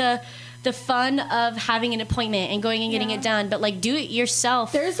understand like the fun of having an appointment and going and getting it done, but like do it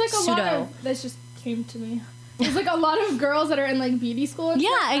yourself. There's like a lot of, this just came to me. There's like a lot of girls that are in like beauty school and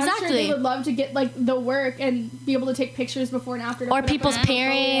stuff. Yeah, exactly. I'm sure they would love to get like the work and be able to take pictures before and after. Or people's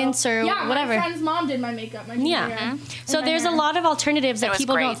parents or whatever. My friend's mom did my makeup. So there's a lot of alternatives that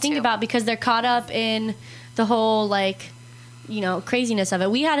people don't think about because they're caught up in the whole like, you know, craziness of it.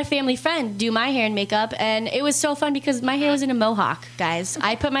 We had a family friend do my hair and makeup, and it was so fun because my hair was in a mohawk, guys.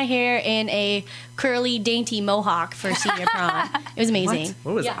 I put my hair in a curly, dainty mohawk for senior prom. It was amazing.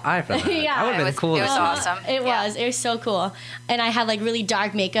 What was I for that? Yeah, I would have been cool. It was awesome. It was so cool. And I had like really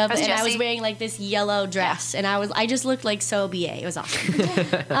dark makeup, and I was wearing like this yellow dress, and I just looked like so BA. It was awesome.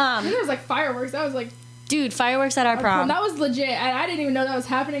 There was like fireworks. That was like. Dude, fireworks at our prom. That was legit. I didn't even know that was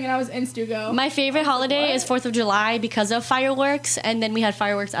happening, and I was in Stugo. My favorite holiday is 4th of July because of fireworks, and then we had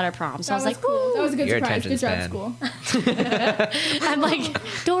fireworks at our prom. So I was like, cool. That was a good surprise. Good job, span. school. I'm like,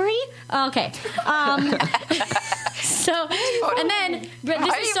 Dory? Oh, okay. So, and then,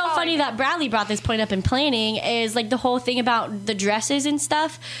 this is so funny that Bradley brought this point up in planning, is like the whole thing about the dresses and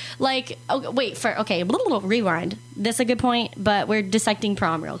stuff. Like, rewind. That's a good point, but we're dissecting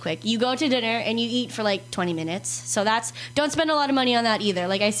prom real quick. You go to dinner and you eat for like 20 minutes. So don't spend a lot of money on that either.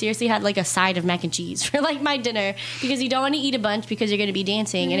 Like I seriously had like a side of mac and cheese for like my dinner because you don't want to eat a bunch because you're going to be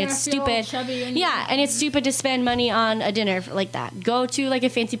dancing and it's stupid. And it's stupid to spend money on a dinner like that. Go to like a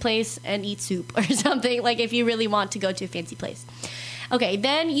fancy place and eat soup or something, like if you really want to go to a fancy place. Okay,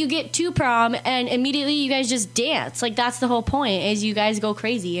 then you get to prom and immediately you guys just dance. Like that's the whole point, is you guys go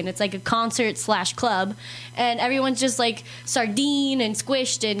crazy and it's like a concert / club and everyone's just like sardine and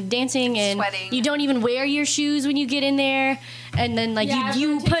squished and dancing and sweating. You don't even wear your shoes when you get in there. And then like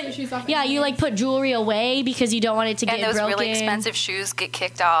you put jewelry away because you don't want it to get broken. And those really expensive shoes get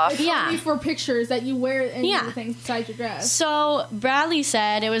kicked off. It's only for pictures that you wear anything besides your dress. So Bradley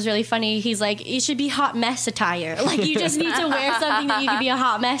said, it was really funny, he's like, it should be hot mess attire. Like you just need to wear something that you can be a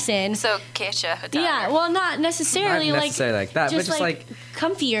hot mess in. So Keisha attire. Yeah, well not necessarily. Not necessarily like that, just but just like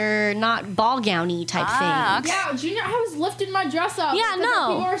comfier, not ball gowny type thing. Okay. Yeah, Junior, I was lifting my dress up. Yeah,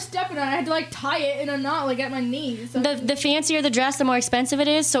 no. People were stepping on it. I had to like tie it in a knot like at my knees. So The fancier the dress, the more expensive it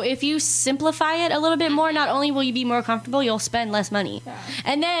is. So if you simplify it a little bit more, not only will you be more comfortable, you'll spend less money. Yeah.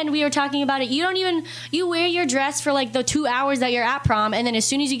 And then we were talking about it. You wear your dress for like the 2 hours that you're at prom, and then as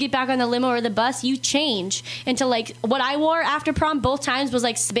soon as you get back on the limo or the bus, you change into like what I wore after prom both times was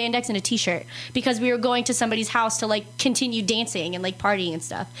like spandex and a t-shirt because we were going to somebody's house to like continue dancing and like partying and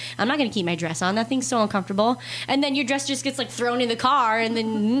stuff. I'm not gonna keep my dress on. That thing's so uncomfortable. And then your dress just gets like thrown in the car and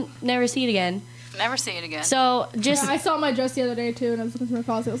then never see it again. Never see it again. So just I saw my dress the other day too, and I was looking through my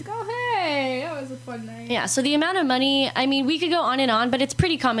closet. I was like, oh hey, that was a fun night. Yeah. So the amount of money, I mean, we could go on and on, but it's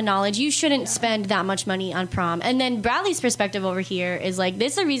pretty common knowledge. You shouldn't spend that much money on prom. And then Bradley's perspective over here is like,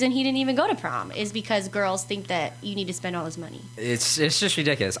 this is the reason he didn't even go to prom, is because girls think that you need to spend all this money. It's just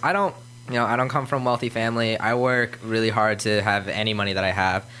ridiculous. I don't come from a wealthy family. I work really hard to have any money that I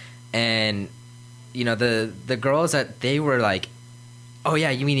have, and the girls that they were like, oh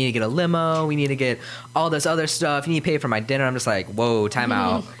yeah, we need to get a limo, we need to get all this other stuff, you need to pay for my dinner. I'm just like, whoa, time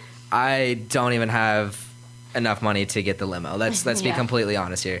out. I don't even have enough money to get the limo. Let's be completely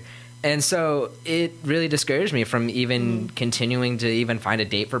honest here. And so it really discouraged me from even continuing to even find a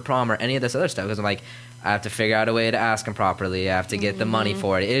date for prom or any of this other stuff, because I'm like, I have to figure out a way to ask him properly. I have to get the money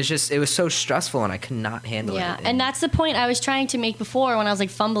for it. It was so stressful, and I could not handle it. Yeah, and that's the point I was trying to make before when I was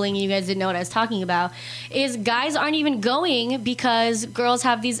like fumbling and you guys didn't know what I was talking about, is guys aren't even going because girls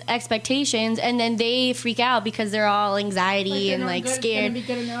have these expectations, and then they freak out because they're all anxiety and like scared.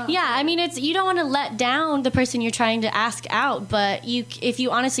 Yeah, I mean, you don't want to let down the person you're trying to ask out, but if you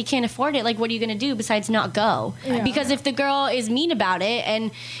honestly can't afford it, like what are you going to do besides not go? Yeah. Because if the girl is mean about it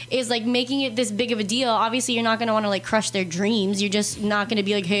and is like making it this big of a deal, obviously you're not going to want to like crush their dreams. You're just not going to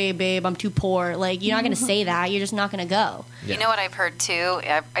be like, hey babe, I'm too poor. Like, you're not going to say that. You're just not going to go. You know what I've heard too?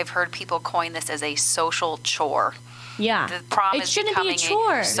 I've heard people coin this as a social chore. Yeah. The prom it shouldn't be a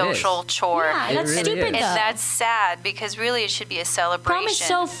chore. Social chore. Yeah, that's really stupid, though. And that's sad, because really it should be a celebration. Prom is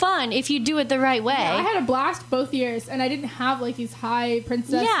so fun if you do it the right way. Yeah, I had a blast both years, and I didn't have like these high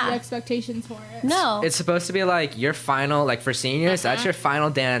princess expectations for it. No. It's supposed to be like your final, like for seniors, that's your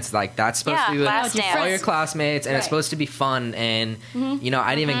final dance. Like that's supposed to be with all your classmates, and it's supposed to be fun. And you know,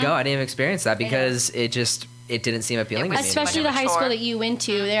 I didn't even go. I didn't even experience that because it didn't seem appealing to me. Especially the high school that you went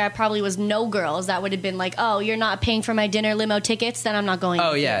to, there probably was no girls that would have been like, oh, you're not paying for my dinner limo tickets, then I'm not going.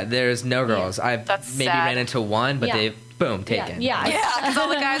 Oh, yeah, there's no girls. I've maybe ran into one, but they, boom, taken. Yeah, because all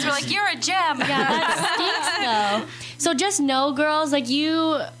the guys were like, you're a gem. Yeah, that stinks, though. So just know, girls, like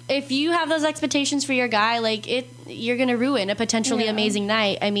if you have those expectations for your guy, like you're going to ruin a potentially amazing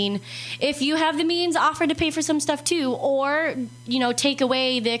night. I mean, if you have the means, offer to pay for some stuff too, or, you know, take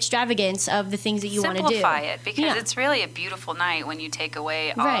away the extravagance of the things that you want to do. Simplify it, because it's really a beautiful night when you take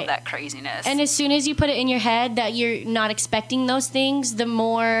away all of that craziness. And as soon as you put it in your head that you're not expecting those things, the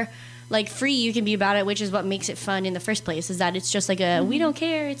more like free you can be about it, which is what makes it fun in the first place, is that it's just like we don't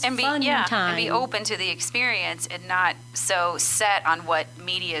care, it's fun time. And be open to the experience and not so set on what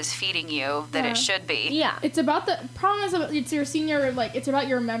media is feeding you that it should be. Yeah. It's about the problem is it's your senior, like it's about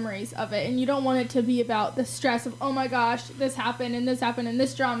your memories of it, and you don't want it to be about the stress of, oh my gosh, this happened and this happened and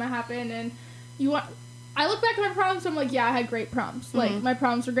this drama happened, and I look back at my proms, I'm like, yeah, I had great proms. Like, my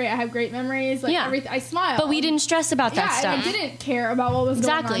proms were great. I have great memories. Like, everything. I smiled. But we didn't stress about that stuff. And I didn't care about what was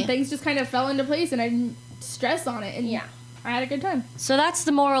going on. Things just kind of fell into place, and I didn't stress on it. And I had a good time. So that's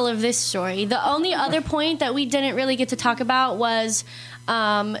the moral of this story. The only other point that we didn't really get to talk about was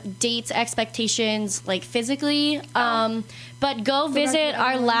dates, expectations, like physically. But go visit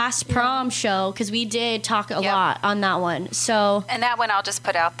our last prom show, because we did talk a lot on that one. So, and that one I'll just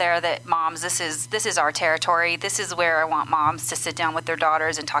put out there that moms, this is our territory. This is where I want moms to sit down with their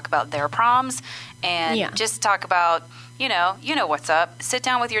daughters and talk about their proms, and just talk about, you know what's up. Sit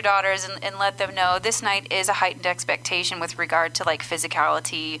down with your daughters and let them know this night is a heightened expectation with regard to like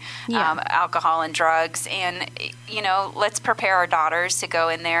physicality, alcohol and drugs, and let's prepare our daughters to go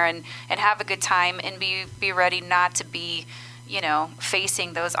in there and have a good time and be ready not to be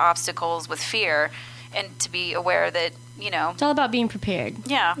facing those obstacles with fear, and to be aware that it's all about being prepared.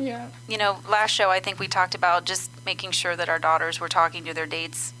 Yeah. Last show I think we talked about just making sure that our daughters were talking to their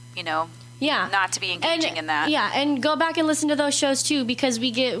dates, not to be engaging in that. Yeah, and go back and listen to those shows too, because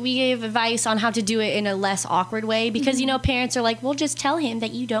we gave advice on how to do it in a less awkward way, because parents are like, well, just tell him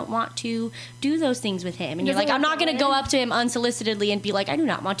that you don't want to do those things with him, and you're like, I'm not going to go up to him unsolicitedly and be like, I do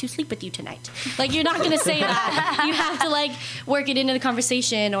not want to sleep with you tonight. Like, you're not going to say that. You have to like work it into the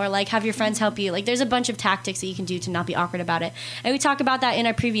conversation, or like have your friends help you. Like, there's a bunch of tactics that you can do to not be awkward about it, and we talk about that in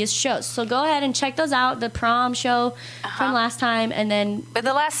our previous shows. So go ahead and check those out, the prom show from last time, and then. But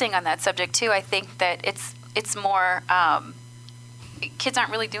the last thing on that subject too, I think that it's more kids aren't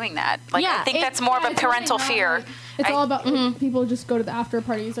really doing that. Like, I think that's more of a parental fear. It's all about people just go to the after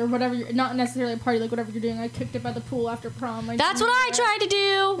parties or whatever. Not necessarily a party, like whatever you're doing. I kicked it by the pool after prom. That's what I tried to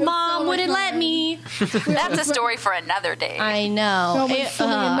do. Mom wouldn't let me. That's a story for another day. I know.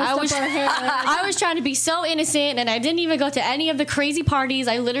 I was trying to be so innocent, and I didn't even go to any of the crazy parties.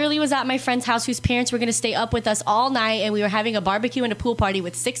 I literally was at my friend's house, whose parents were going to stay up with us all night, and we were having a barbecue and a pool party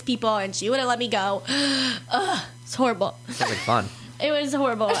with 6 people, and she wouldn't let me go. It's horrible. Sounds like fun. It was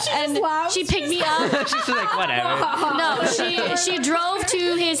horrible. She picked me up. She's like, whatever. No, she drove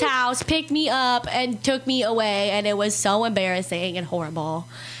to his house, picked me up, and took me away, and it was so embarrassing and horrible.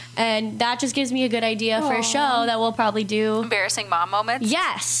 And that just gives me a good idea for a show that we'll probably do. Embarrassing mom moments?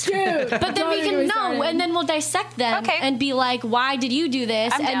 Yes. Dude, but then we can know, and then we'll dissect them and be like, why did you do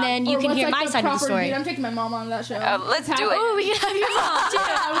this? And then you can hear my side of the story. I'm taking my mom on that show. Let's do it. Oh, we can have your mom, too.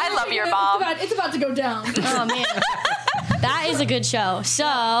 I love your mom. It's about to go down. Oh, man. That is a good show.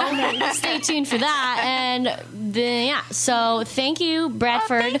 So stay tuned for that. And so thank you,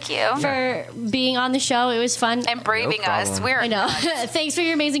 Bradford, for being on the show. It was fun. And braving us. I know. Thanks for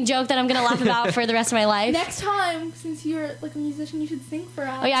your amazing joke that I'm going to laugh about for the rest of my life. Next time, since you're like a musician, you should sing for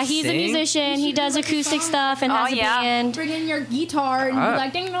us. Oh, yeah, he's a musician. He does acoustic stuff and has a band. Bring in your guitar and be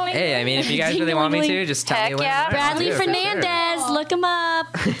like, ding, ding, ding. Hey, I mean, if you guys really want me to, just tell me when. Bradley Fernandez. Look him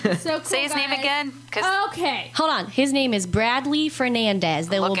up. So cool, say his name again. Okay. Hold on. His name is Bradley Fernandez.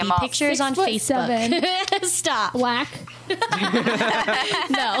 There will be pictures on Facebook. Stop. Black.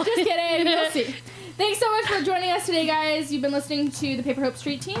 No. Just kidding. We'll see. Thanks so much for joining us today, guys. You've been listening to the Paper Hope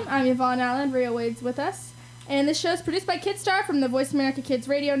Street Team. I'm Yvonne Allen. Rio Wade's with us. And this show is produced by Kidstar from the Voice America Kids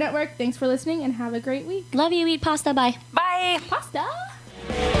Radio Network. Thanks for listening and have a great week. Love you. Eat pasta. Bye. Bye. Pasta.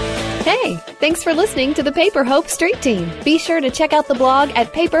 Hey, thanks for listening to the Paper Hope Street Team. Be sure to check out the blog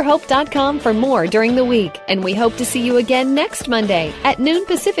at paperhope.com for more during the week. And we hope to see you again next Monday at noon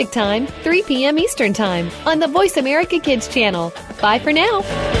Pacific Time, 3 p.m. Eastern Time on the Voice America Kids channel. Bye for now.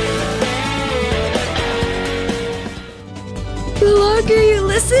 The longer you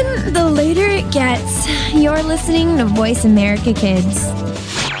listen, the later it gets. You're listening to Voice America Kids.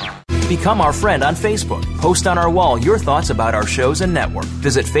 Become our friend on Facebook. Post on our wall your thoughts about our shows and network.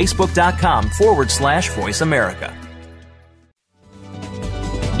 Visit facebook.com/Voice America.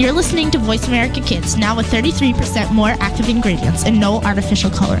 You're listening to Voice America Kids, now with 33% more active ingredients and no artificial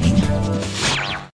coloring.